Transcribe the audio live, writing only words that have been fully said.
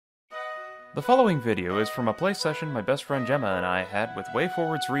The following video is from a play session my best friend Gemma and I had with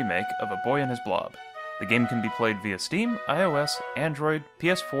WayForward's remake of A Boy and His Blob. The game can be played via Steam, iOS, Android,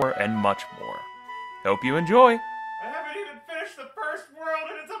 PS4, and much more. Hope you enjoy! I haven't even finished the first world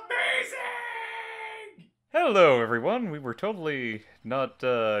and it's amazing! Hello everyone, we were totally not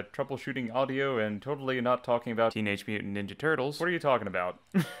troubleshooting audio and totally not talking about Teenage Mutant Ninja Turtles. What are you talking about?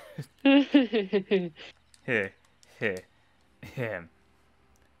 Heh, heh, hem.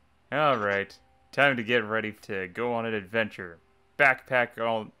 Alright, time to get ready to go on an adventure. Backpack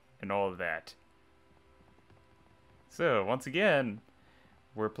and all of that. So, once again,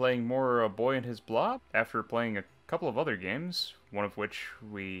 we're playing more Boy and His Blob after playing a couple of other games, one of which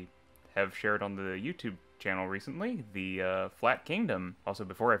we have shared on the YouTube channel recently, the Flat Kingdom. Also,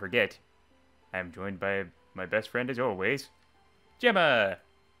 before I forget, I am joined by my best friend as always, Gemma!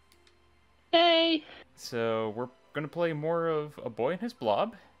 Hey! So, we're gonna play more of A Boy and His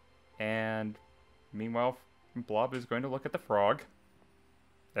Blob. And meanwhile, Blob is going to look at the frog,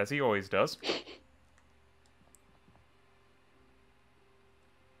 as he always does.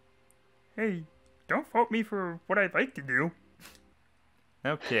 Hey, don't fault me for what I'd like to do.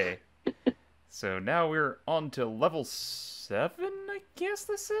 Okay, so now we're on to level 7, I guess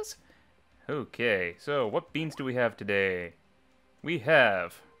this is? Okay, so what beans do we have today? We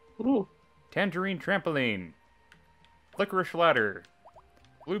have Ooh. Tangerine Trampoline, Licorice Ladder,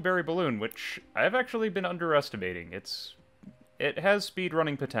 Blueberry Balloon, which I've actually been underestimating. It has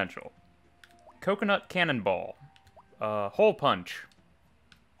speedrunning potential. Coconut Cannonball, Hole Punch,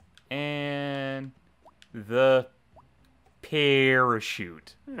 and the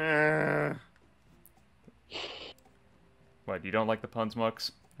Parachute. What, you don't like the puns,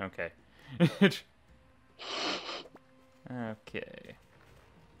 Mux? Okay. Okay.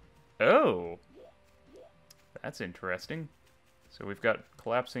 Oh! That's interesting. So we've got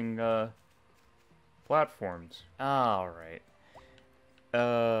collapsing, platforms. Alright.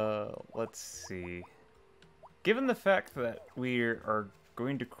 Let's see. Given the fact that we are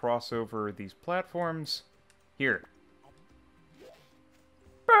going to cross over these platforms... Here.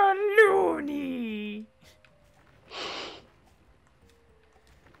 Balloony!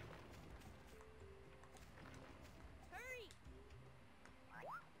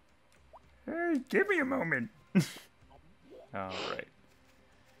 Hey, give me a moment! Alright.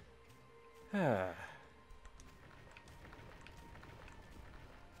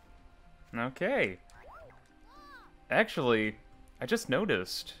 Okay. Actually, I just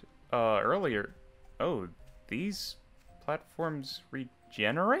noticed earlier. Oh, these platforms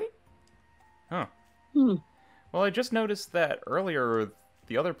regenerate? Huh. Hmm. Well, I just noticed that earlier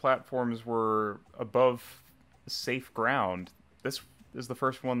the other platforms were above safe ground. This is the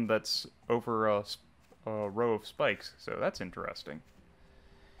first one that's over a row of spikes, so that's interesting.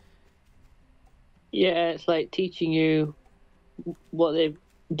 Yeah, it's like teaching you what they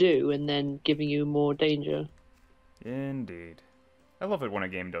do and then giving you more danger. Indeed. I love it when a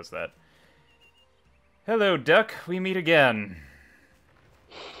game does that. Hello, Duck. We meet again.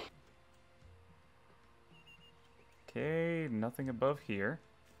 Okay, nothing above here.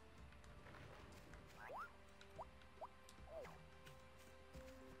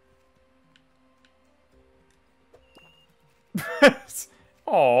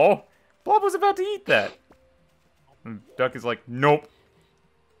 Oh, Blob was about to eat that. And Duck is like, nope.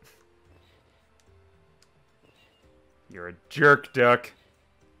 You're a jerk, Duck.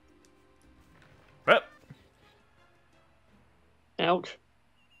 Well. Ouch.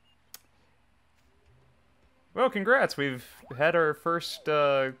 Well, congrats. We've had our first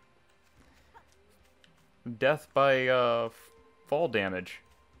death by fall damage.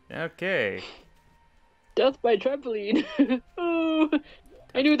 Okay. Death by trampoline! Oh,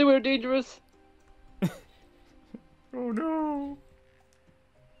 I knew they were dangerous. Oh no.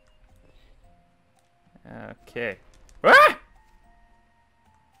 Okay. Ah!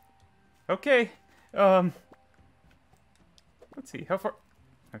 Okay. Let's see, how far...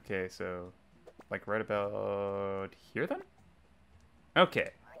 Okay, so... Like right about here then? Okay.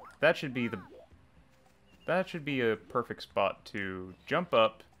 That should be a perfect spot to jump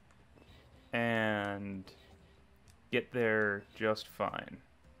up and get there just fine.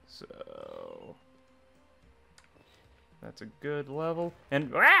 So... That's a good level.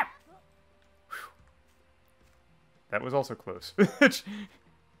 And... Ah! That was also close.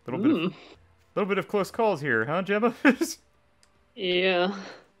 Little bit of close calls here, huh, Gemma? Yeah.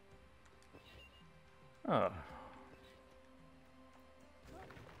 Oh.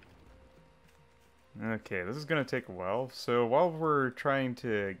 Okay, this is gonna take a while. So while we're trying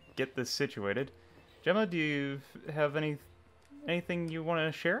to get this situated, Gemma, do you have anything you want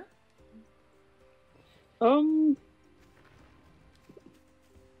to share? Um.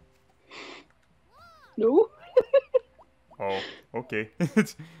 No. Oh, okay.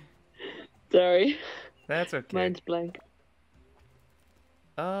 Sorry. That's okay. Mine's blank.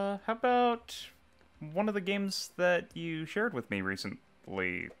 How about one of the games that you shared with me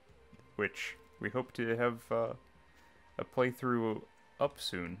recently, which we hope to have a playthrough up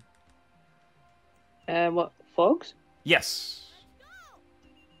soon. What? Fogs? Yes.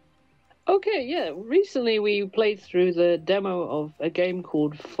 Okay, yeah. Recently we played through the demo of a game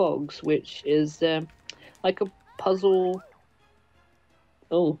called Fogs, which is like a puzzle.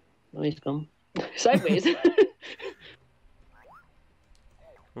 Oh, no, he's gone sideways.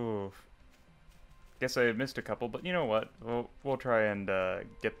 Oof. Guess I missed a couple, but you know what? We'll try and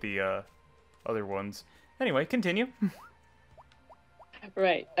get the other ones. Anyway, continue.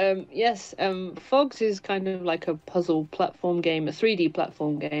 Right. Yes. Fogs is kind of like a puzzle platform game, a 3D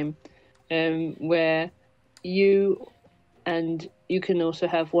platform game, where you you can also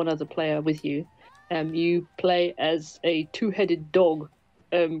have one other player with you. You play as a two-headed dog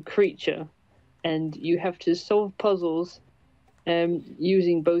creature, and you have to solve puzzles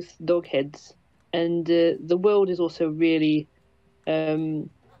using both dog heads. And the world is also really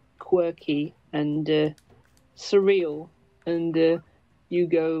quirky and surreal, and you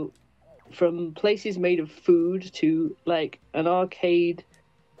go from places made of food to like an arcade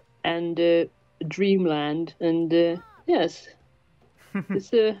and dreamland, and yes,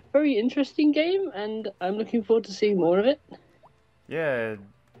 it's a very interesting game, and I'm looking forward to seeing more of it. Yeah,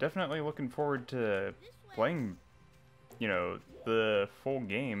 definitely looking forward to playing, the full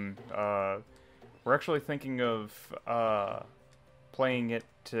game. We're actually thinking of playing it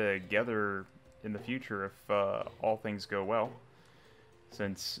together in the future if all things go well.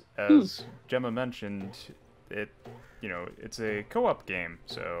 Since, as Gemma mentioned, it's a co-op game,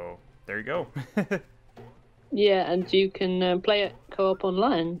 so there you go. Yeah, and you can play it co-op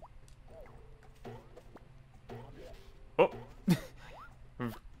online. Oh,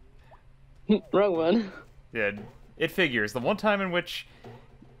 Wrong one. yeah, it figures. The one time in which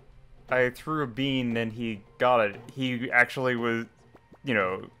I threw a bean and he got it, he actually was,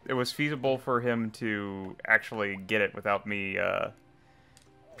 it was feasible for him to actually get it without me,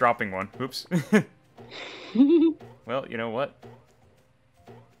 dropping one. Oops. Well, you know what?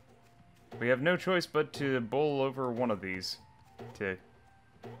 We have no choice but to bowl over one of these to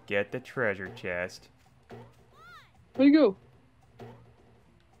get the treasure chest. Where you go?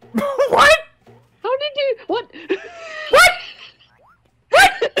 What? How did you? What? What?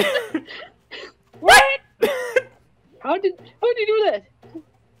 What? How did you do that?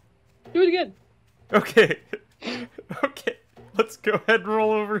 Do it again. Okay. Okay. Let's go ahead and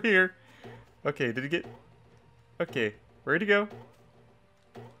roll over here. Okay, did it get... Okay, ready to go?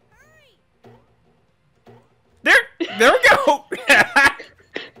 There we go!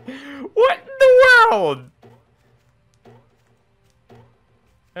 What in the world?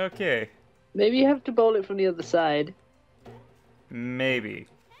 Okay, Maybe you have to bowl it from the other side. maybe.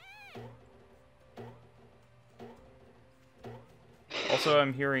 Also,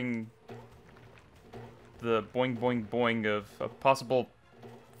 I'm hearing the boing boing boing of a possible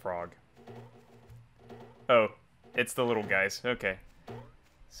frog. Oh, it's the little guys. Okay.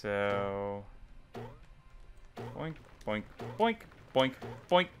 So... Boink, boink, boink, boink,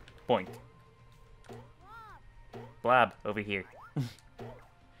 boink, boink. Blob, over here.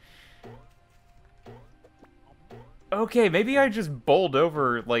 Okay, maybe I just bowled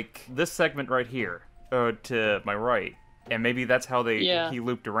over, like, this segment right here, to my right. And maybe that's how he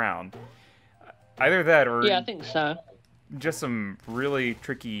looped around. Either that or... Yeah, I think so. just some really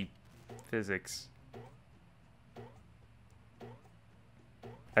tricky physics.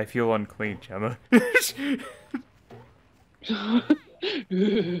 I feel unclean, Gemma.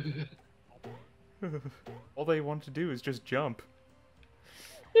 All they want to do is just jump.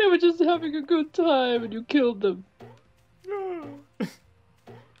 Yeah, we're just having a good time, and you killed them.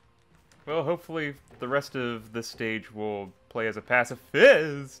 Well, hopefully the rest of this stage will play as a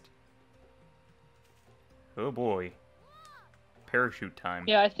pacifist. Oh boy. Parachute time.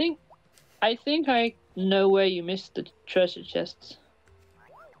 Yeah, I think I know where you missed the treasure chests.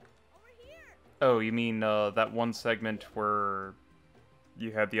 Oh, you mean that one segment where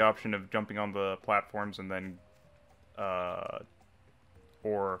you had the option of jumping on the platforms and then,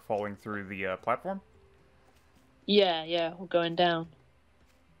 or falling through the platform? Yeah, we're going down.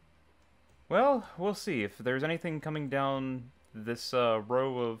 Well, we'll see. If there's anything coming down this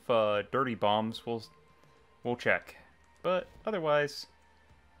row of dirty bombs, we'll check. But otherwise,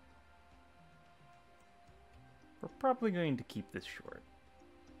 we're probably going to keep this short.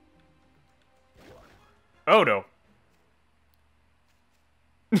 Oh no.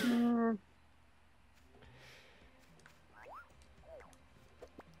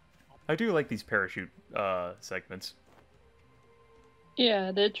 I do like these parachute segments.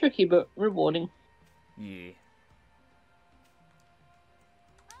 Yeah, they're tricky but rewarding. Yeah.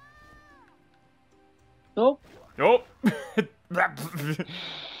 Oh. Oh! It's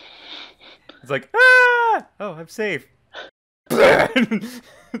like, ah! Oh, I'm safe.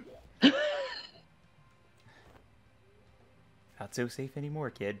 Not so safe anymore,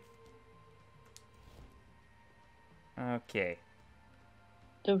 kid. Okay.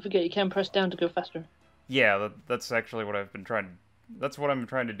 Don't forget you can press down to go faster. Yeah, that's actually what I've been trying. That's what I'm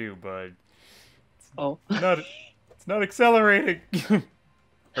trying to do, but Oh. not. It's not accelerating.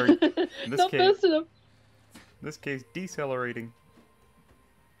 Or in this Not case, fast enough. in this case, decelerating.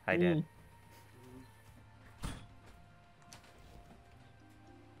 Hi, Dad.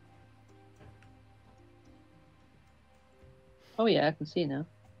 Oh yeah, I can see now.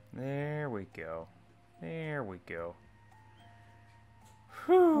 There we go. There we go.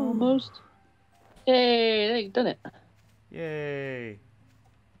 Whew. Almost. Hey, there, you've done it. Yay!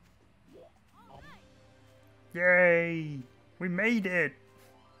 Yay! We made it!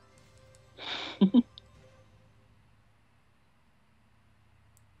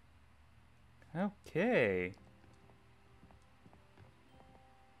 Okay.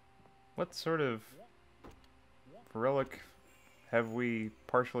 What sort of relic have we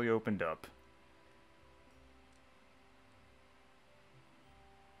partially opened up?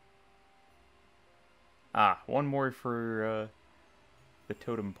 Ah, one more for the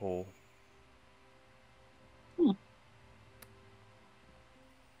totem pole.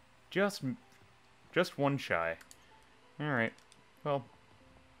 Just one shy. Alright. Well,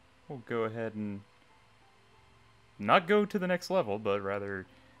 we'll go ahead and not go to the next level, but rather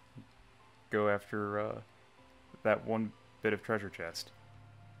go after that one bit of treasure chest.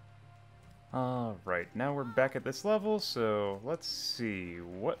 Alright, now we're back at this level, so let's see.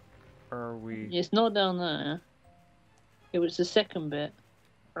 What are we... It's not down there. It was the second bit.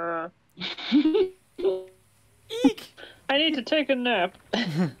 Eek! I need to take a nap.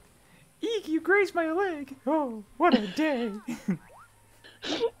 Eek, you grazed my leg! Oh, what a day!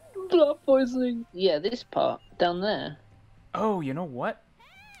 Blood poisoning. Yeah, this part down there. Oh, you know what?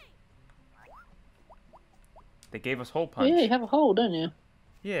 They gave us hole punch. Yeah, you have a hole, don't you?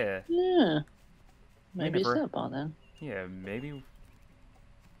 Yeah. Yeah. Maybe it's never- that part then. Yeah, maybe.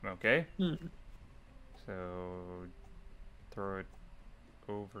 Okay. Hmm. So, throw it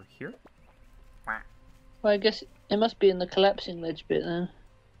over here. Well, I guess it must be in the collapsing ledge bit then.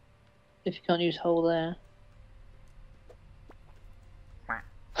 If you can't use hole there.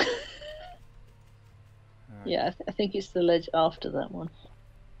 Yeah, I think it's the ledge after that one.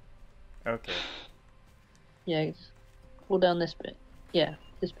 Okay. Yeah, just fall down this bit. Yeah,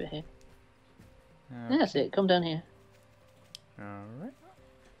 this bit here. Okay. That's it, come down here. Alright.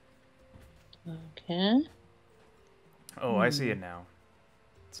 Okay. Oh, I see it now.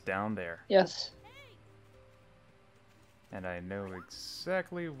 It's down there. Yes. And I know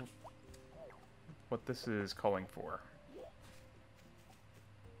exactly what this is calling for.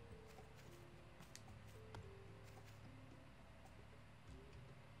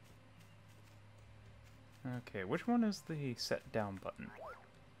 Okay, which one is the set down button?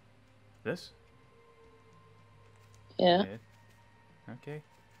 This? Yeah. Mid. Okay.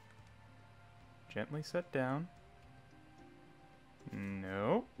 Gently set down.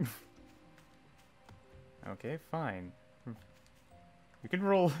 No. Okay, fine. You can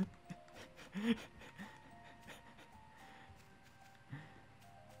roll.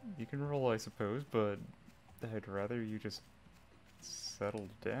 You can roll, I suppose, but I'd rather you just settle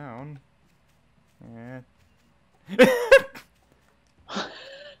down. Eh.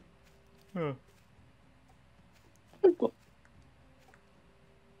 Oh.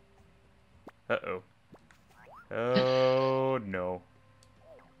 Uh-oh. Oh, no.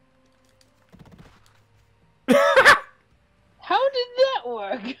 How did that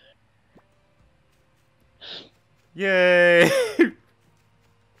work? Yay!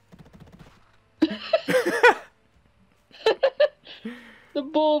 The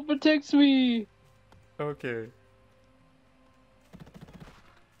ball protects me. Okay.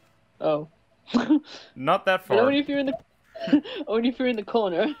 Oh. Not that But far. only if you're in the only if you're in the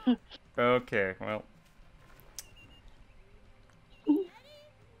corner. Okay, well.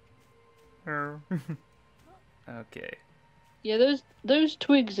 Oh. Okay. Yeah, those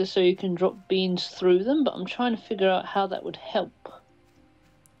twigs are so you can drop beans through them, but I'm trying to figure out how that would help.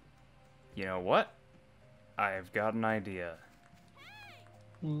 You know what? I've got an idea.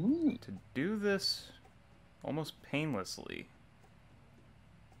 Mm. To do this almost painlessly.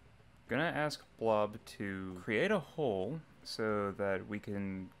 Gonna ask Blob to create a hole so that we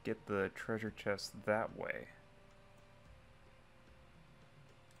can get the treasure chest that way.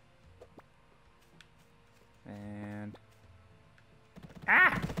 And...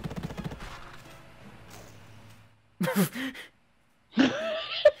 Ah!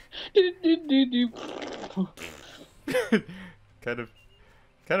 kind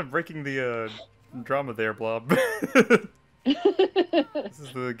of breaking the drama there, Blob. This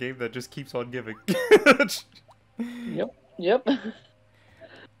is the game that just keeps on giving. Yep.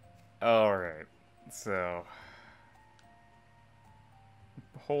 Alright, so...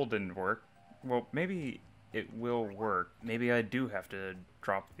 hole didn't work. Well, maybe it will work. Maybe I do have to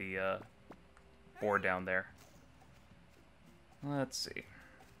drop the board down there. Let's see.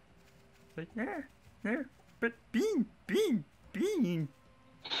 Like, but bean.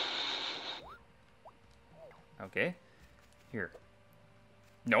 Okay. Here.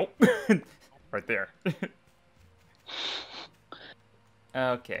 Nope. Right there.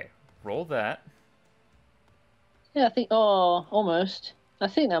 Okay. Roll that. Yeah, I think. Oh, almost. I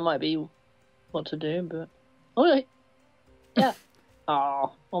think that might be what to do, but. Oh, wait. Yeah.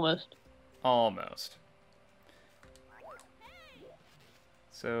 Oh, almost. Almost.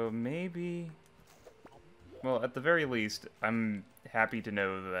 So maybe... Well, at the very least, I'm happy to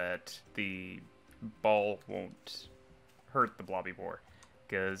know that the ball won't hurt the blobby boar.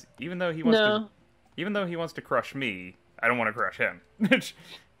 Because even though he wants to crush me, I don't want to crush him.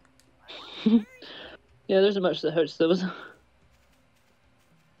 Yeah, there isn't much that hurts those.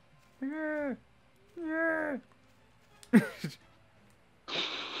 Yeah.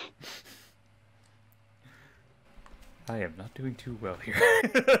 I am not doing too well here.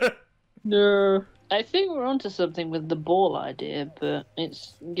 No. I think we're onto something with the ball idea, but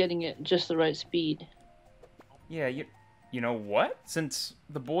it's getting it just the right speed. Yeah, you know what? Since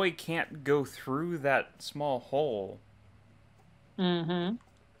the boy can't go through that small hole... Mm-hmm.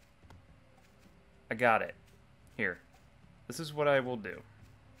 I got it. Here. This is what I will do.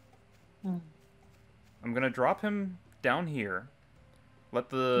 I'm gonna drop him down here. Let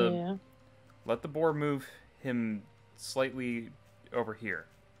the boar move him slightly over here.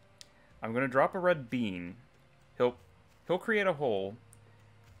 I'm gonna drop a red bean. He'll create a hole.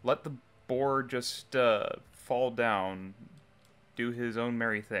 Let the boar just fall down, do his own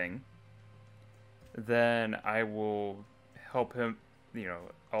merry thing. Then I will help him. You know,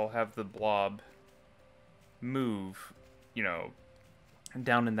 I'll have the blob move. You know,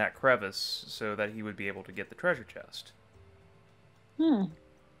 down in that crevice so that he would be able to get the treasure chest. Of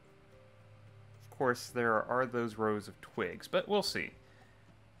course, there are those rows of twigs, but we'll see.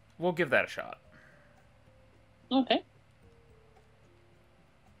 We'll give that a shot. Okay.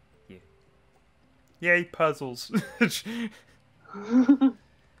 Yeah. Yay, puzzles.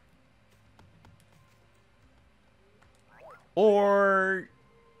 Or,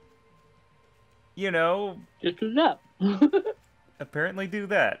 you know... Just do that. Apparently do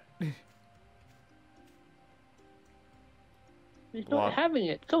that. He's Blob. not having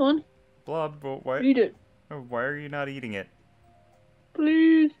it. Come on. Blob, why... Eat it. Why are you not eating it?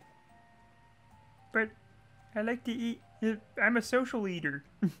 Please. But I like to eat. I'm a social eater.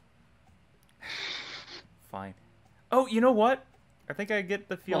 Fine. Oh, you know what? I think I get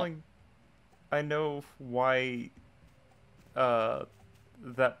the feeling. What? I know why.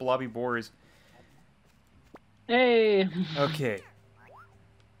 That blobby boar is. Hey. Okay.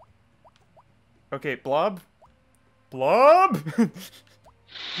 Okay, Blob. Blob.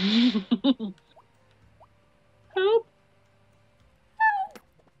 Help.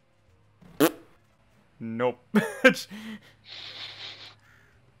 Nope.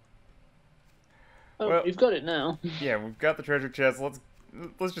 Oh, well, you've got it now. Yeah, we've got the treasure chest.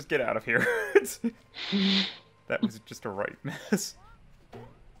 Let's just get out of here. That was just a right mess.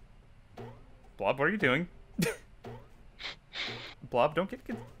 Blob, what are you doing? Blob, don't get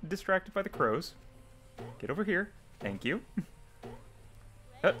distracted by the crows. Get over here. Thank you.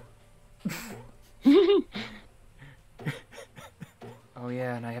 Oh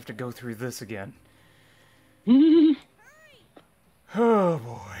yeah, and I have to go through this again. Oh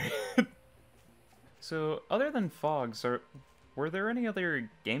boy. So, other than Fogs, were there any other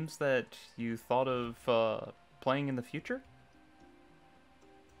games that you thought of playing in the future?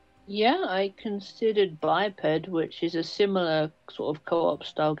 Yeah, I considered Biped, which is a similar sort of co-op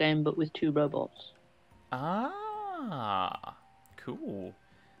style game, but with 2 robots. Ah, cool.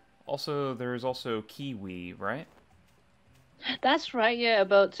 Also, there's also Kiwi, right? That's right, yeah,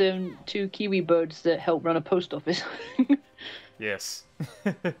 about 2 kiwi birds that help run a post office. Yes.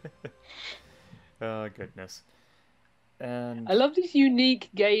 Oh, goodness. And I love these unique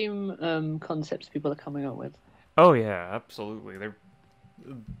game concepts people are coming up with. oh yeah, absolutely.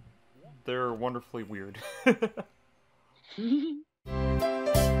 They're wonderfully weird.